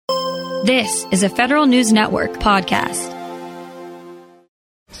This is a Federal News Network podcast.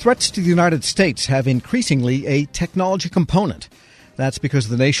 Threats to the United States have increasingly a technology component. That's because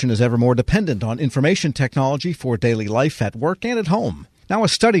the nation is ever more dependent on information technology for daily life at work and at home. Now, a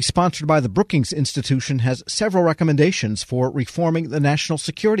study sponsored by the Brookings Institution has several recommendations for reforming the National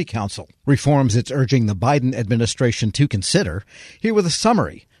Security Council. Reforms it's urging the Biden administration to consider. Here with a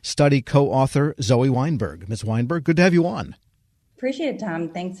summary, study co-author Zoe Weinberg. Ms. Weinberg, good to have you on. Appreciate it, Tom.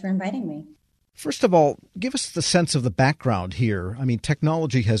 Thanks for inviting me. First of all, give us the sense of the background here. I mean,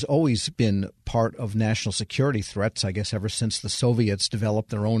 technology has always been part of national security threats, I guess, ever since the Soviets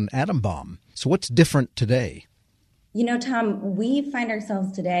developed their own atom bomb. So what's different today? You know, Tom, we find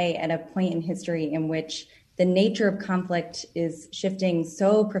ourselves today at a point in history in which the nature of conflict is shifting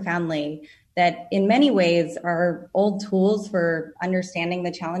so profoundly that in many ways our old tools for understanding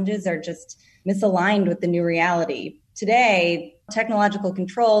the challenges are just misaligned with the new reality. Today, technological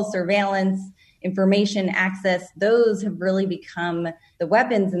control, surveillance, information access, those have really become the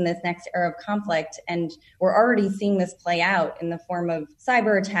weapons in this next era of conflict. And we're already seeing this play out in the form of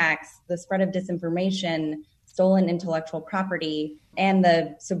cyber attacks, the spread of disinformation, stolen intellectual property, and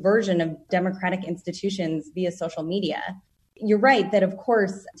the subversion of democratic institutions via social media. You're right that, of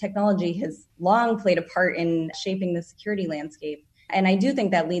course, technology has long played a part in shaping the security landscape. And I do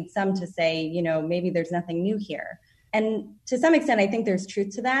think that leads some to say, you know, maybe there's nothing new here. And to some extent, I think there's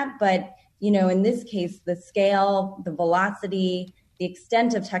truth to that. But, you know, in this case, the scale, the velocity, the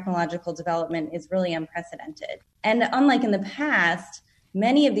extent of technological development is really unprecedented. And unlike in the past,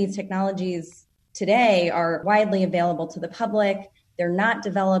 many of these technologies today are widely available to the public. They're not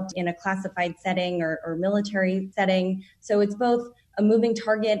developed in a classified setting or military setting. So it's both a moving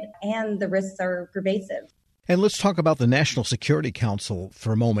target and the risks are pervasive. And let's talk about the National Security Council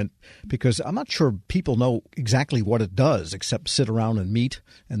for a moment, because I'm not sure people know exactly what it does, except sit around and meet,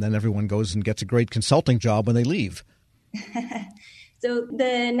 and then everyone goes and gets a great consulting job when they leave. So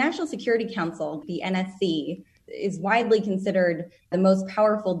the National Security Council, the NSC, is widely considered the most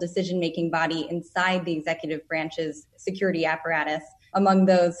powerful decision-making body inside the executive branch's security apparatus among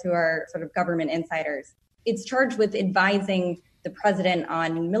those who are sort of government insiders. It's charged with advising the president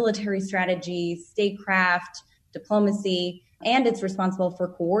on military strategy, statecraft, diplomacy, and it's responsible for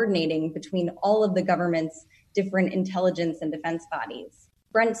coordinating between all of the government's different intelligence and defense bodies.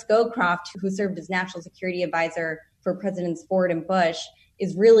 Brent Scowcroft, who served as national security advisor for Presidents Ford and Bush,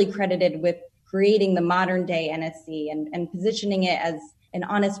 is really credited with creating the modern day NSC and positioning it as an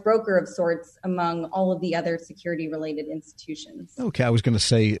honest broker of sorts among all of the other security-related institutions. Okay, I was going to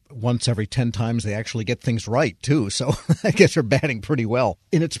say once every 10 times they actually get things right, too. So I guess they're batting pretty well.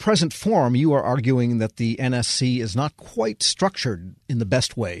 In its present form, you are arguing that the NSC is not quite structured in the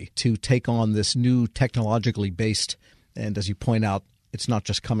best way to take on this new technologically based, and as you point out, it's not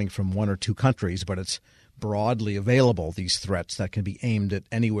just coming from one or two countries, but it's broadly available, these threats that can be aimed at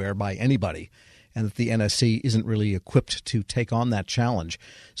anywhere by anybody, and that the NSC isn't really equipped to take on that challenge.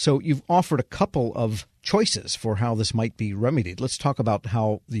 So you've offered a couple of choices for how this might be remedied. Let's talk about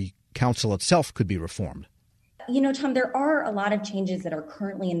how the council itself could be reformed. You know, Tom, there are a lot of changes that are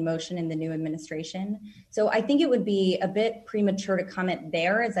currently in motion in the new administration. So I think it would be a bit premature to comment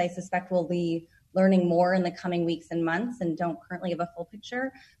there, as I suspect we'll be learning more in the coming weeks and months and don't currently have a full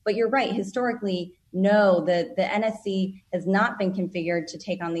picture. But you're right, historically, no, the NSC has not been configured to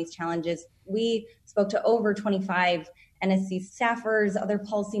take on these challenges. We spoke to over 25 NSC staffers, other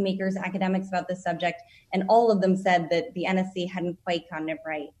policymakers, academics about this subject, and all of them said that the NSC hadn't quite gotten it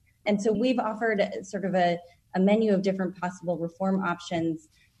right. And so we've offered sort of a menu of different possible reform options.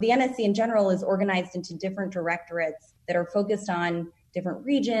 The NSC in general is organized into different directorates that are focused on different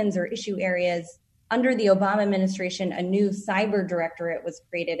regions or issue areas. Under the Obama administration, a new cyber directorate was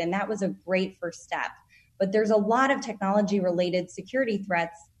created, and that was a great first step. But there's a lot of technology-related security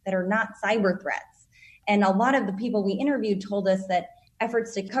threats that are not cyber threats. And a lot of the people we interviewed told us that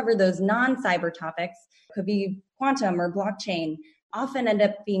efforts to cover those non-cyber topics, could be quantum or blockchain, often end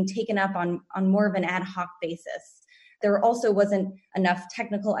up being taken up on more of an ad hoc basis. There also wasn't enough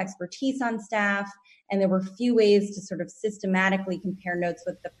technical expertise on staff, and there were few ways to sort of systematically compare notes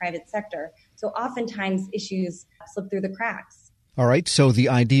with the private sector. So oftentimes issues slip through the cracks. All right, so the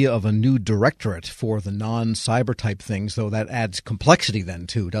idea of a new directorate for the non-cyber type things, though, that adds complexity then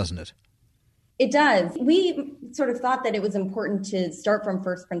too, doesn't it? It does. We sort of thought that it was important to start from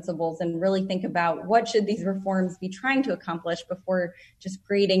first principles and really think about what should these reforms be trying to accomplish before just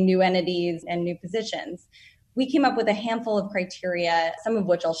creating new entities and new positions. We came up with a handful of criteria, some of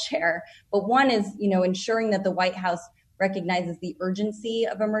which I'll share. But one is, ensuring that the White House recognizes the urgency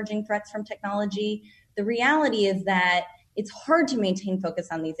of emerging threats from technology. The reality is that it's hard to maintain focus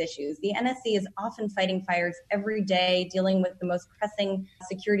on these issues. The NSC is often fighting fires every day, dealing with the most pressing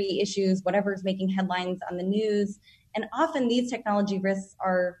security issues, whatever's making headlines on the news. And often these technology risks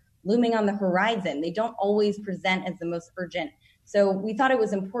are looming on the horizon. They don't always present as the most urgent. So we thought it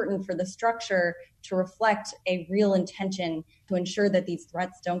was important for the structure to reflect a real intention to ensure that these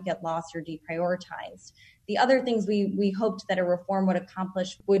threats don't get lost or deprioritized. The other things we hoped that a reform would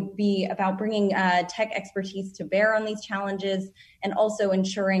accomplish would be about bringing tech expertise to bear on these challenges and also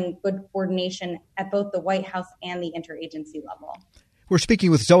ensuring good coordination at both the White House and the interagency level. We're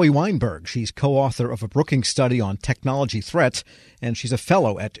speaking with Zoe Weinberg. She's co-author of a Brookings study on technology threats, and she's a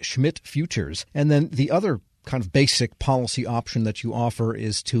fellow at Schmidt Futures. And then the other kind of basic policy option that you offer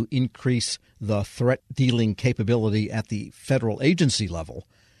is to increase the threat dealing capability at the federal agency level.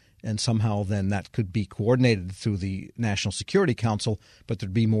 And somehow then that could be coordinated through the National Security Council, but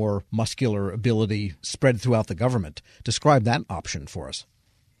there'd be more muscular ability spread throughout the government. Describe that option for us.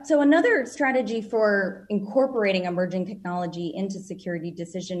 So another strategy for incorporating emerging technology into security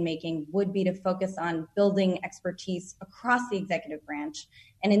decision-making would be to focus on building expertise across the executive branch.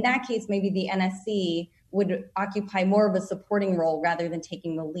 And in that case, maybe the NSC would occupy more of a supporting role rather than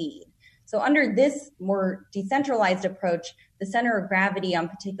taking the lead. So under this more decentralized approach, the center of gravity on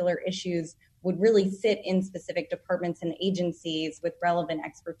particular issues would really sit in specific departments and agencies with relevant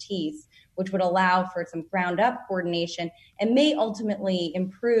expertise, which would allow for some ground-up coordination and may ultimately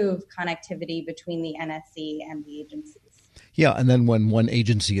improve connectivity between the NSC and the agencies. Yeah, and then when one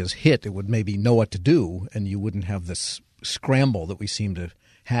agency is hit, it would maybe know what to do, and you wouldn't have this scramble that we seem to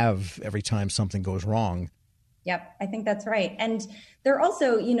have every time something goes wrong. Yep, I think that's right. And they're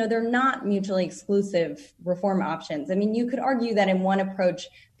also, they're not mutually exclusive reform options. I mean, you could argue that in one approach,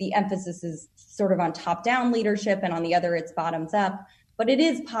 the emphasis is sort of on top-down leadership, and on the other, it's bottoms-up. But it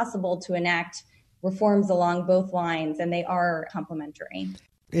is possible to enact reforms along both lines, and they are complementary.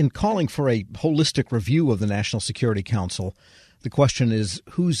 In calling for a holistic review of the National Security Council, the question is,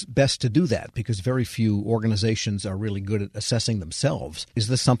 who's best to do that? Because very few organizations are really good at assessing themselves. Is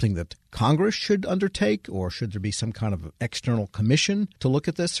this something that Congress should undertake, or should there be some kind of external commission to look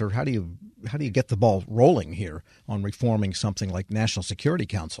at this? Or how do you get the ball rolling here on reforming something like National Security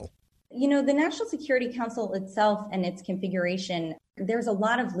Council? The National Security Council itself and its configuration, there's a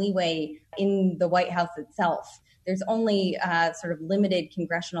lot of leeway in the White House itself. There's only sort of limited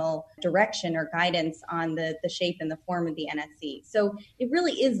congressional direction or guidance on the shape and the form of the NSC. So it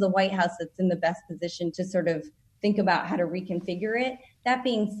really is the White House that's in the best position to sort of think about how to reconfigure it. That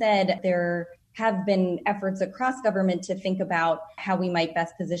being said, there have been efforts across government to think about how we might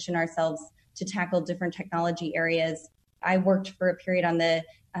best position ourselves to tackle different technology areas. I worked for a period on the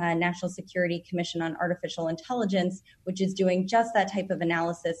National Security Commission on Artificial Intelligence, which is doing just that type of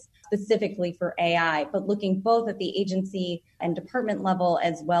analysis specifically for AI, but looking both at the agency and department level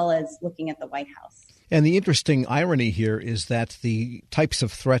as well as looking at the White House. And the interesting irony here is that the types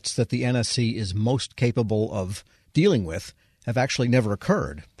of threats that the NSC is most capable of dealing with have actually never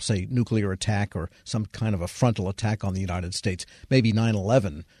occurred, say nuclear attack or some kind of a frontal attack on the United States, maybe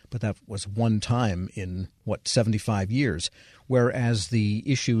 9/11, but that was one time in, 75 years. Whereas the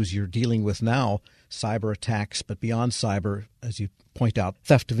issues you're dealing with now, cyber attacks, but beyond cyber, as you point out,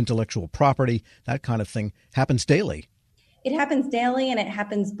 theft of intellectual property, that kind of thing happens daily. It happens daily, and it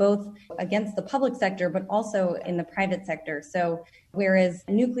happens both against the public sector, but also in the private sector. So whereas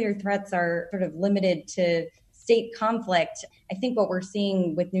nuclear threats are sort of limited to state conflict, I think what we're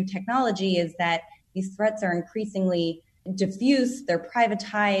seeing with new technology is that these threats are increasingly diffuse, they're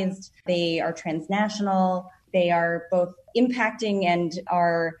privatized, they are transnational, they are both impacting and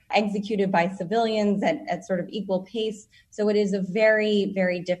are executed by civilians at sort of equal pace. So it is a very,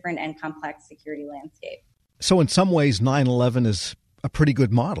 very different and complex security landscape. So in some ways, 9/11 is a pretty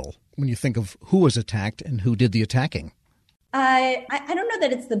good model when you think of who was attacked and who did the attacking. I don't know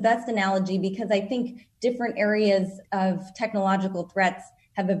that it's the best analogy, because I think different areas of technological threats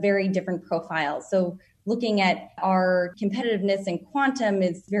have a very different profile. So looking at our competitiveness in quantum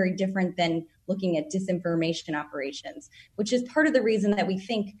is very different than looking at disinformation operations, which is part of the reason that we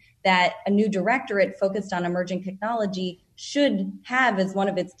think that a new directorate focused on emerging technology should have as one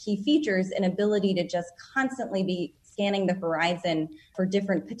of its key features an ability to just constantly be scanning the horizon for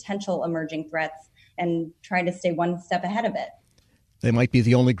different potential emerging threats and try to stay one step ahead of it. They might be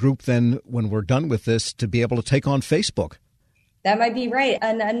the only group then, when we're done with this, to be able to take on Facebook. That might be right.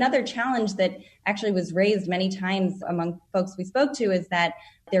 And another challenge that actually was raised many times among folks we spoke to is that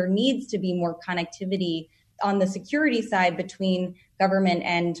there needs to be more connectivity on the security side between government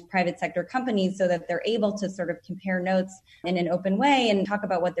and private sector companies so that they're able to sort of compare notes in an open way and talk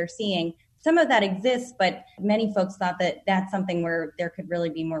about what they're seeing. some of that exists, but many folks thought that that's something where there could really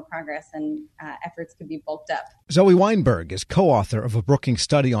be more progress and efforts could be bulked up. Zoe Weinberg is co-author of a Brookings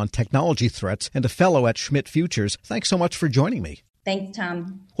study on technology threats and a fellow at Schmidt Futures. Thanks so much for joining me. Thanks,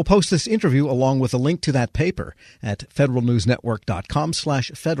 Tom. We'll post this interview along with a link to that paper at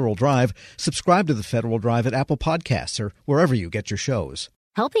federalnewsnetwork.com/Federal Drive. Subscribe to the Federal Drive at Apple Podcasts or wherever you get your shows.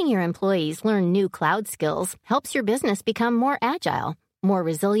 Helping your employees learn new cloud skills helps your business become more agile, more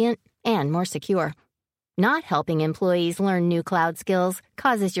resilient, and more secure. Not helping employees learn new cloud skills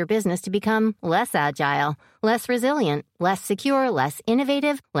causes your business to become less agile, less resilient, less secure, less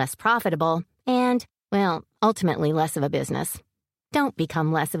innovative, less profitable, and, well, ultimately less of a business. Don't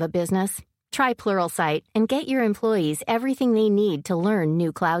become less of a business. Try Pluralsight and get your employees everything they need to learn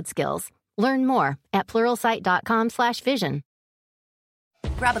new cloud skills. Learn more at pluralsight.com/vision.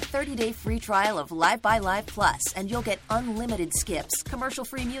 Grab a 30-day free trial of Live by Live Plus, and you'll get unlimited skips,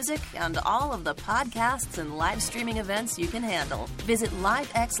 commercial-free music, and all of the podcasts and live streaming events you can handle. Visit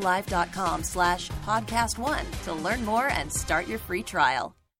livexlive.com/podcast1 to learn more and start your free trial.